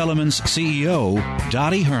Douglas Elliman's CEO,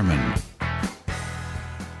 Dottie Herman.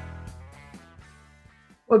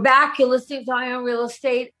 We're back. You're listening to Eye on Real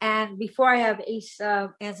Estate. And before I have Ace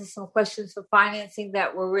answer some questions for financing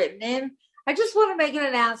that were written in, I just want to make an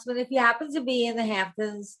announcement. If you happen to be in the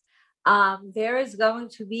Hamptons, there is going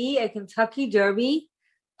to be a Kentucky Derby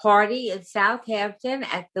party in Southampton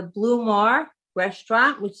at the Blue Mar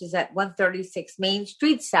restaurant, which is at 136 Main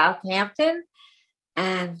Street, Southampton.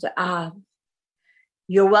 And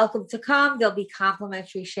you're welcome to come. There'll be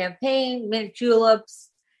complimentary champagne, mint juleps,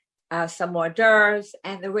 some hors d'oeuvres,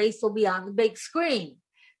 and the race will be on the big screen.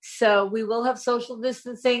 So we will have social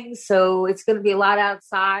distancing. So it's going to be a lot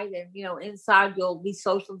outside, and inside you'll be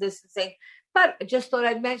social distancing. But I just thought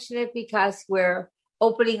I'd mention it because we're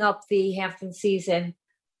opening up the Hampton season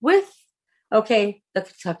with, the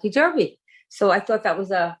Kentucky Derby. So I thought that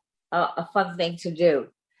was a fun thing to do.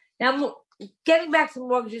 Now, getting back to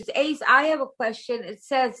mortgages, Ace, I have a question. It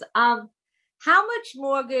says, how much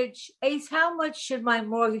should my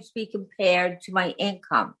mortgage be compared to my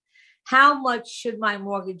income? How much should my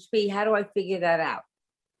mortgage be? How do I figure that out?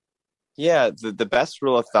 Yeah, the best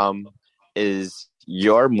rule of thumb is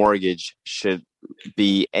your mortgage should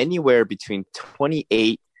be anywhere between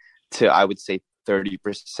 28 to, I would say,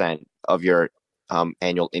 30% of your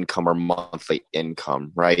annual income or monthly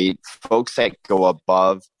income, right? Folks that go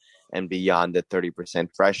above and beyond the 30%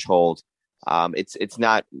 threshold, it's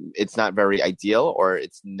not very ideal, or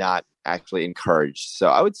it's not actually encouraged. So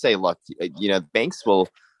I would say, look, banks will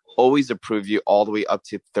always approve you all the way up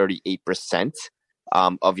to 38%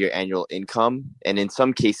 of your annual income. And in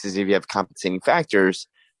some cases, if you have compensating factors,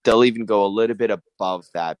 they'll even go a little bit above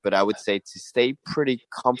that. But I would say to stay pretty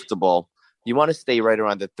comfortable, you want to stay right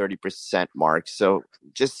around the 30% mark. So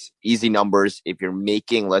just easy numbers. If you're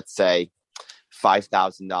making, let's say,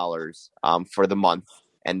 $5,000 for the month,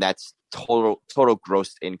 and that's total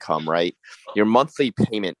gross income, right? Your monthly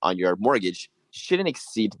payment on your mortgage shouldn't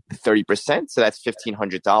exceed 30%. So that's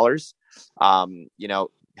 $1,500.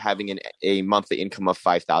 Having a monthly income of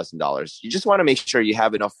 $5,000. You just want to make sure you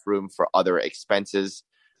have enough room for other expenses,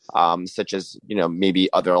 such as, maybe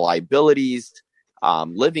other liabilities,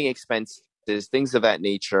 living expenses, things of that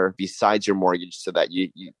nature besides your mortgage, so that you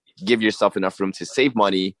give yourself enough room to save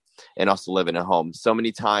money and also live in a home. So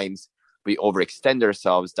many times we overextend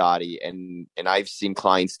ourselves, Dottie, and I've seen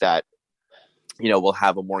clients that, will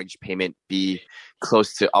have a mortgage payment be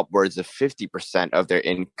close to upwards of 50% of their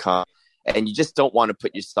income. And you just don't want to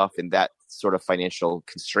put yourself in that sort of financial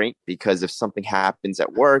constraint, because if something happens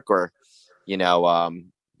at work, or,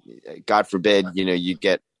 God forbid, you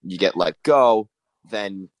get let go,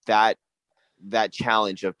 then that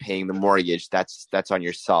challenge of paying the mortgage, that's on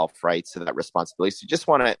yourself, right? So that responsibility. So you just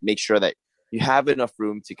want to make sure that you have enough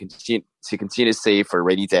room to continue to save for a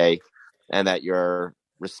rainy day, and that you're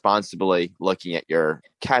responsibly looking at your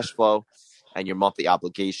cash flow and your monthly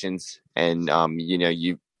obligations, and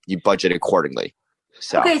you budget accordingly.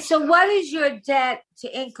 So what is your debt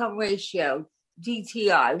to income ratio,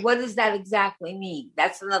 DTI? What does that exactly mean?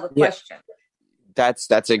 That's another question.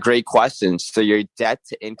 That's a great question. So your debt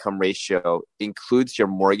to income ratio includes your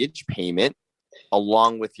mortgage payment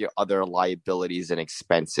along with your other liabilities and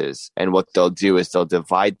expenses. And what they'll do is they'll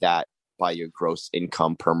divide that by your gross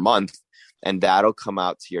income per month, and that'll come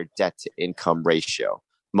out to your debt to income ratio.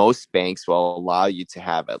 Most banks will allow you to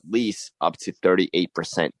have at least up to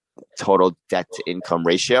 38% total debt to income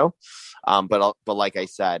ratio. But like I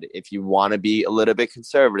said, if you want to be a little bit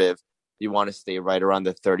conservative, you want to stay right around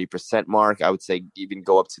the 30% mark. I would say even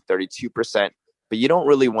go up to 32%, but you don't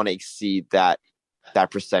really want to exceed that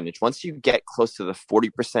percentage. Once you get close to the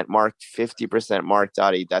 40% mark, 50% mark,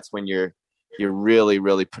 Dottie, that's when you're really,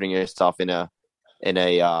 really putting yourself in a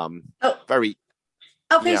very.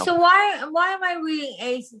 Okay, so why am I reading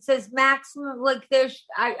Ace? It says maximum, like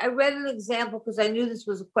I read an example because I knew this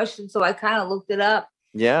was a question, so I kind of looked it up.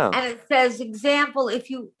 Yeah. And it says, example, if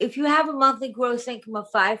you have a monthly gross income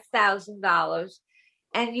of $5,000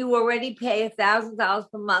 and you already pay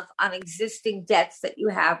 $1,000 per month on existing debts that you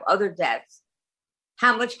have, other debts,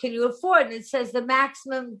 how much can you afford? And it says the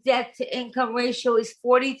maximum debt to income ratio is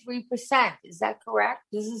 43%. Is that correct?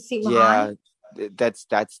 Doesn't seem high. That's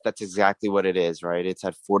exactly what it is, right? It's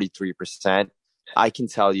at 43%. I can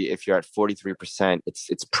tell you, if you're at 43%,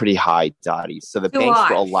 it's pretty high, Dottie. So the banks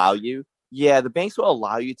will allow you. Yeah, the banks will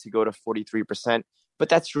allow you to go to 43%, but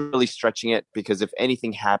that's really stretching it, because if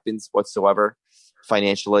anything happens whatsoever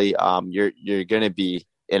financially, you're going to be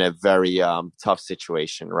in a very tough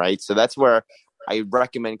situation, right? So that's where I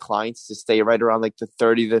recommend clients to stay right around like the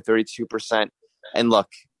 30 to 32%. And look,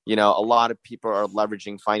 a lot of people are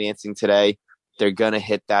leveraging financing today. They're going to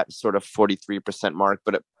hit that sort of 43% mark,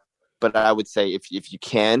 but I would say if you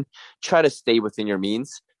can, try to stay within your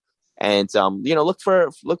means. And look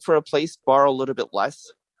for a place, borrow a little bit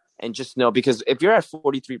less, and just know, because if you're at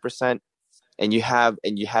 43% and you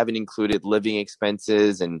haven't included living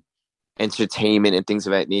expenses and entertainment and things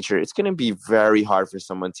of that nature, it's going to be very hard for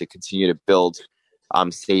someone to continue to build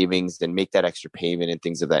savings and make that extra payment and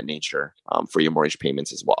things of that nature for your mortgage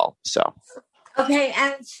payments as well. So. Okay,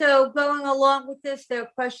 and so going along with this, their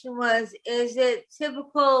question was, is it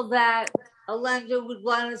typical that a lender would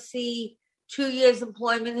want to see 2 years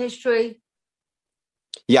employment history?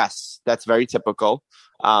 Yes, that's very typical.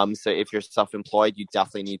 So if you're self-employed, you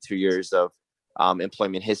definitely need 2 years of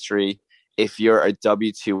employment history. If you're a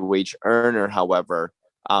W-2 wage earner, however,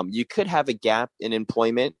 you could have a gap in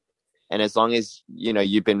employment. And as long as,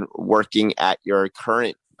 you've been working at your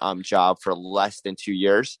current job for less than 2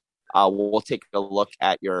 years, we'll take a look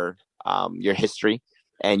at your history,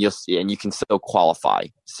 and you'll see, and you can still qualify.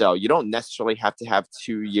 So you don't necessarily have to have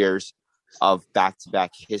 2 years of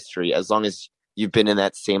back-to-back history, as long as you've been in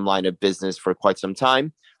that same line of business for quite some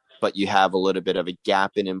time, but you have a little bit of a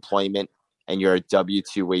gap in employment and you're a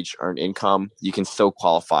W-2 wage earned income, you can still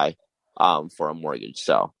qualify for a mortgage.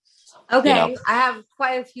 So, okay, I have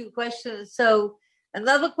quite a few questions. So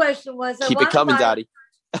another question was, keep it coming, Dottie.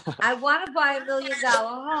 I want to buy $1 million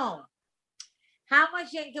home. How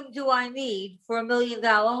much income do I need for $1 million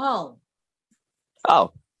home?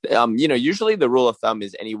 Oh, usually the rule of thumb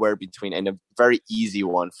is anywhere between, and a very easy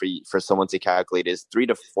one for someone to calculate is 3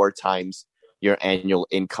 to 4 times your annual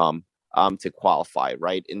income to qualify,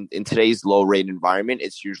 right? In today's low rate environment,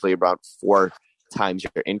 it's usually about 4 times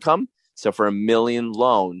your income. So for $1 million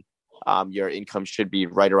loan, your income should be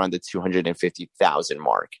right around the $250,000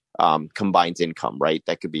 mark, combined income, right?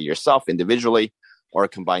 That could be yourself individually or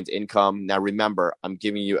combined income. Now, remember, I'm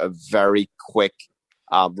giving you a very quick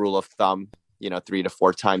rule of thumb, 3 to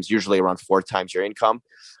 4 times, usually around 4 times your income.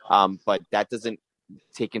 But that doesn't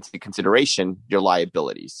take into consideration your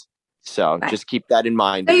liabilities. So just keep that in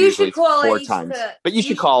mind. So you should call 4 ACE times. But you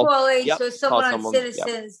should call ACE or someone on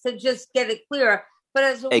Citizens to just get it clear. But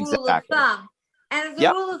as a rule of thumb, and as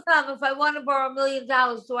a rule of thumb, if I want to borrow $1 million,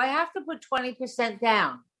 do I have to put 20%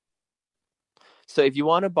 down? So if you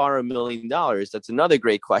want to borrow $1 million, that's another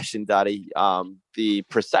great question, Dottie. The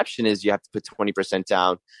perception is you have to put 20%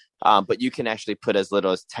 down, but you can actually put as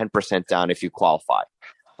little as 10% down if you qualify.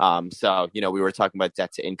 So, we were talking about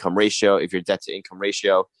debt to income ratio. If your debt to income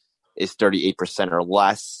ratio is 38% or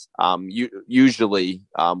less, usually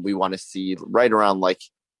we want to see right around like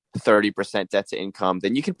 30% debt to income.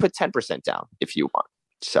 Then you can put 10% down if you want.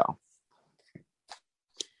 So.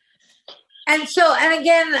 And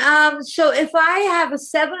again, so if I have a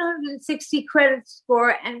 760 credit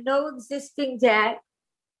score and no existing debt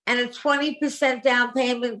and a 20% down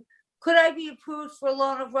payment, could I be approved for a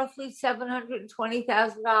loan of roughly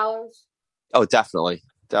 $720,000? Oh, definitely.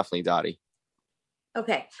 Definitely, Dottie.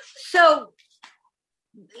 Okay. So,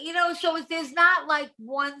 so there's not like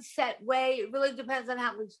one set way. It really depends on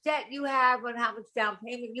how much debt you have and how much down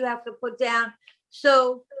payment you have to put down.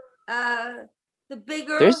 So, the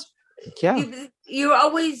bigger... You're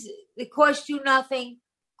always, it costs you nothing.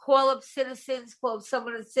 Call up Citizens, call up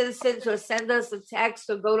someone at Citizens, or send us a text,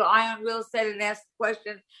 or go to Ion Real Estate and ask the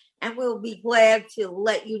question, and we'll be glad to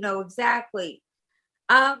let you know exactly.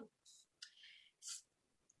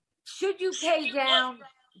 Should you pay down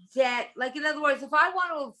debt? Like, in other words, if I want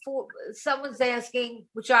to afford, someone's asking,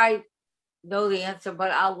 which I know the answer, but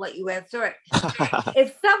I'll let you answer it.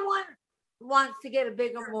 If someone wants to get a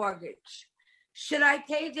bigger mortgage, should I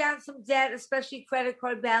pay down some debt, especially credit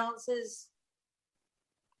card balances?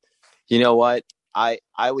 You know what? I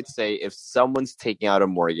would say if someone's taking out a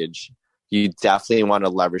mortgage, you definitely want to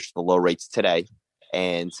leverage the low rates today.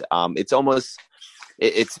 And it's almost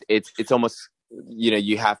you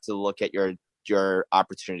have to look at your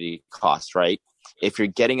opportunity cost, right? If you're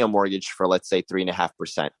getting a mortgage for, let's say,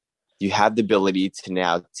 3.5%, you have the ability to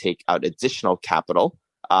now take out additional capital.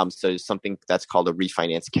 So something that's called a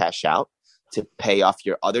refinance cash out, to pay off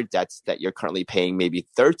your other debts that you're currently paying maybe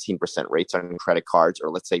 13% rates on credit cards, or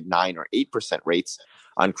let's say 9 or 8% rates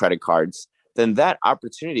on credit cards, then that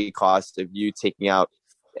opportunity cost of you taking out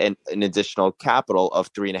an additional capital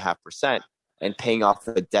of 3.5% and paying off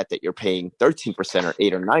the debt that you're paying 13% or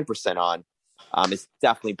 8 or 9% on is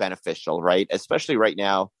definitely beneficial, right? Especially right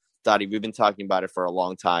now, Dottie, we've been talking about it for a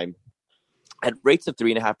long time. At rates of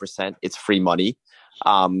 3.5%, it's free money.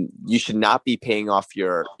 You should not be paying off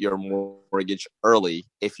your mortgage early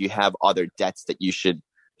if you have other debts that you should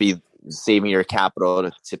be saving your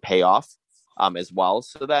capital to pay off as well.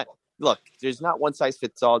 So that, look, there's not one size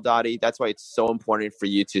fits all, Dottie. That's why it's so important for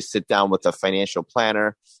you to sit down with a financial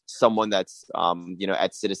planner, someone that's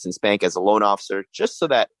at Citizens Bank as a loan officer, just so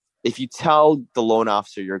that if you tell the loan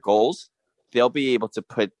officer your goals, they'll be able to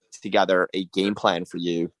put together a game plan for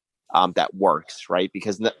you that works, right?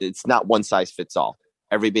 Because it's not one size fits all.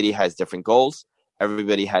 Everybody has different goals.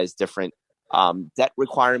 Everybody has different debt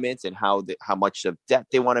requirements and how much of debt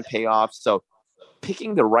they want to pay off. So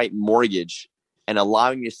picking the right mortgage and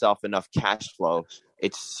allowing yourself enough cash flow,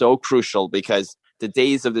 it's so crucial, because the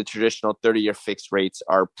days of the traditional 30-year fixed rates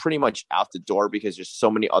are pretty much out the door because there's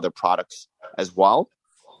so many other products as well.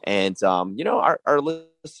 And, our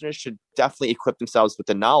listeners should definitely equip themselves with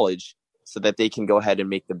the knowledge so that they can go ahead and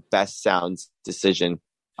make the best sound decision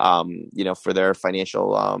for their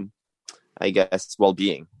financial, I guess,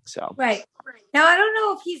 well-being. So right now, I don't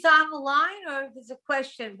know if he's on the line or if it's a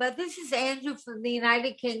question, but this is Andrew from the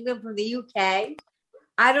United Kingdom, from the UK.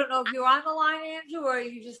 I don't know if you're on the line, Andrew, or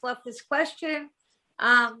you just left this question.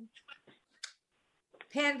 Pandemics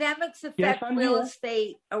affect real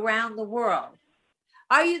estate around the world.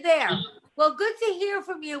 Are you there? Well, good to hear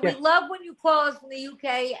from you. Yes. We love when you call us from the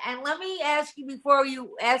UK. And let me ask you, before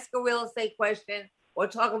you ask a real estate question or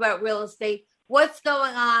talk about real estate, what's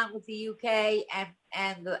going on with the UK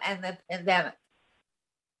and the pandemic?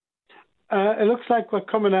 It looks like we're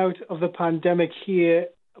coming out of the pandemic here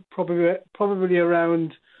probably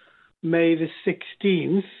around May the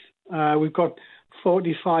 16th. We've got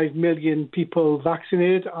 45 million people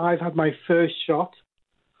vaccinated. I've had my first shot.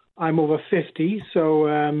 I'm over 50, so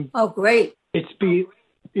oh, great! It's been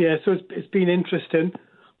interesting,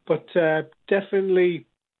 but definitely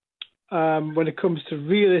when it comes to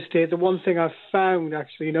real estate, the one thing I've found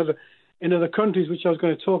actually in other countries, which I was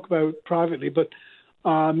going to talk about privately, but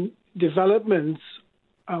developments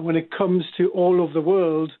when it comes to all over the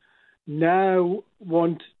world now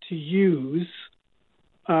want to use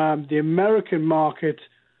the American market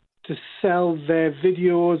to sell their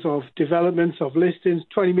videos of developments, of listings,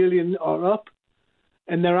 20 million or up.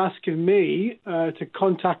 And they're asking me to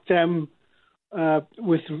contact them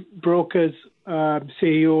with brokers,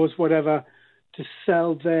 CEOs, whatever, to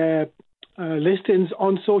sell their listings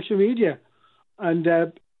on social media. And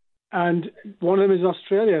one of them is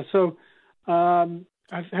Australia. So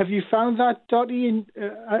have you found that, Dottie,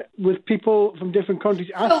 with people from different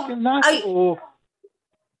countries asking that?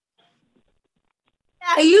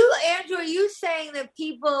 Andrew, are you saying that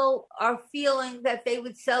people are feeling that they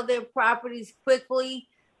would sell their properties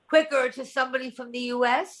quicker to somebody from the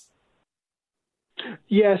U.S.?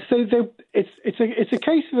 Yes, it's a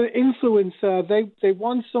case of an influencer. They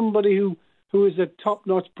want somebody who is a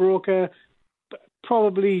top-notch broker.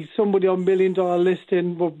 Probably somebody on $1 million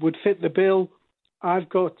listing would fit the bill. I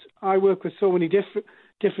work with so many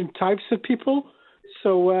different types of people.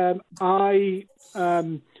 So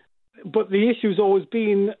but the issue's always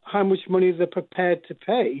been how much money they're prepared to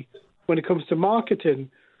pay when it comes to marketing,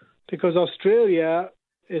 because Australia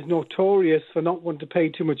is notorious for not wanting to pay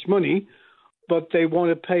too much money, but they want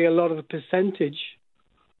to pay a lot of the percentage.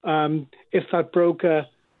 If that broker,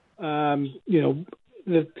 they're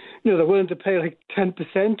willing to pay like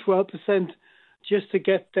 10%, 12% just to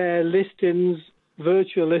get their listings,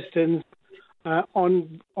 virtual listings,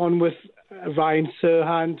 on with Ryan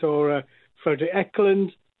Serhant or Frederick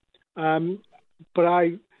Eklund. But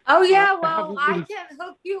I can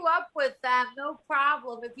hook you up with them, no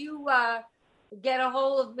problem. If you get a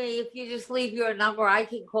hold of me, if you just leave your number, I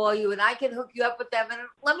can call you and I can hook you up with them. And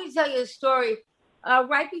let me tell you a story.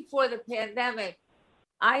 Right before the pandemic,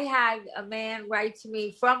 I had a man write to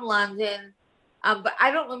me from London, but I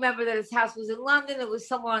don't remember that his house was in London. It was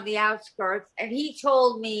somewhere on the outskirts, and he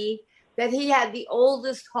told me that he had the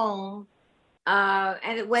oldest home.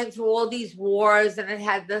 And it went through all these wars and it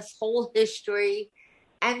had this whole history.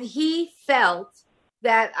 And he felt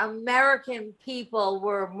that American people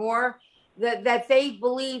were more, that they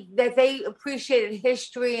believed, that they appreciated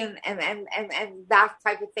history and that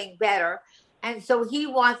type of thing better. And so he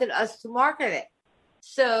wanted us to market it.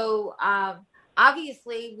 So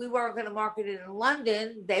obviously we weren't going to market it in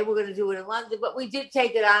London. They were going to do it in London, but we did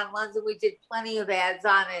take it on in London. We did plenty of ads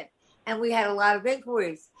on it and we had a lot of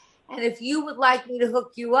inquiries. And if you would like me to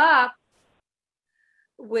hook you up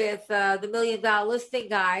with the $1 Million Listing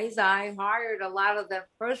guys, I hired a lot of them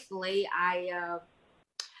personally.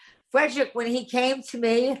 Frederick, when he came to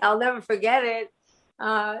me, I'll never forget it.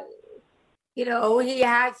 He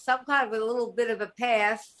had some kind of a little bit of a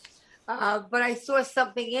past, but I saw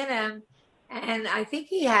something in him. And I think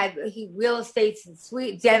he real estates in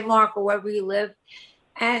Sweden, Denmark, or wherever he lived.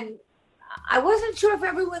 And I wasn't sure if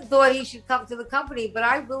everyone thought he should come to the company, but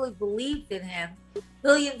I really believed in him. $1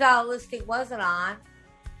 Million Listing wasn't on.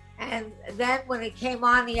 And then when it came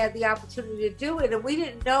on, he had the opportunity to do it. And we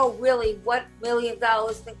didn't know really what $1 Million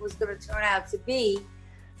Listing was going to turn out to be.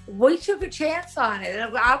 We took a chance on it.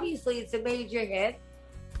 And obviously, it's a major hit.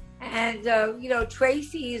 And,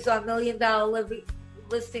 Tracy is on $1 Million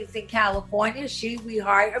Listings in California. We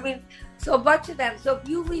hired. So a bunch of them. So if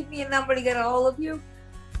you leave me a number to get a hold of you,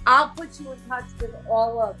 I'll put you in touch with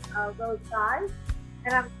all of those guys,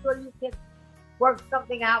 and I'm sure you can work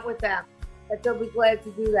something out with them, that they'll be glad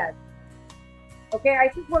to do that. Okay, I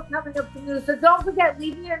think we're coming up to news, so don't forget,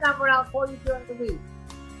 leave me your number and I'll call you during the week.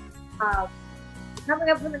 Coming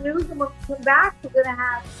up from the news, and when we come back, we're going to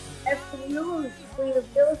have SMU, who's the Queen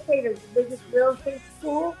of Real Estate, is the biggest real estate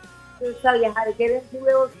school going to tell you how to get into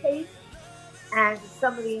real estate and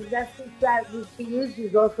some of the investment strategies to use.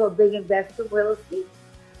 He's also a big investor in real estate.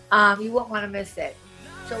 You won't want to miss it.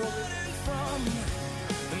 So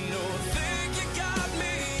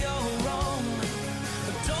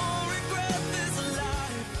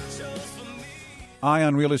Eye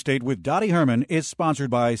on Real Estate with Dottie Herman is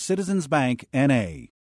sponsored by Citizens Bank, N.A.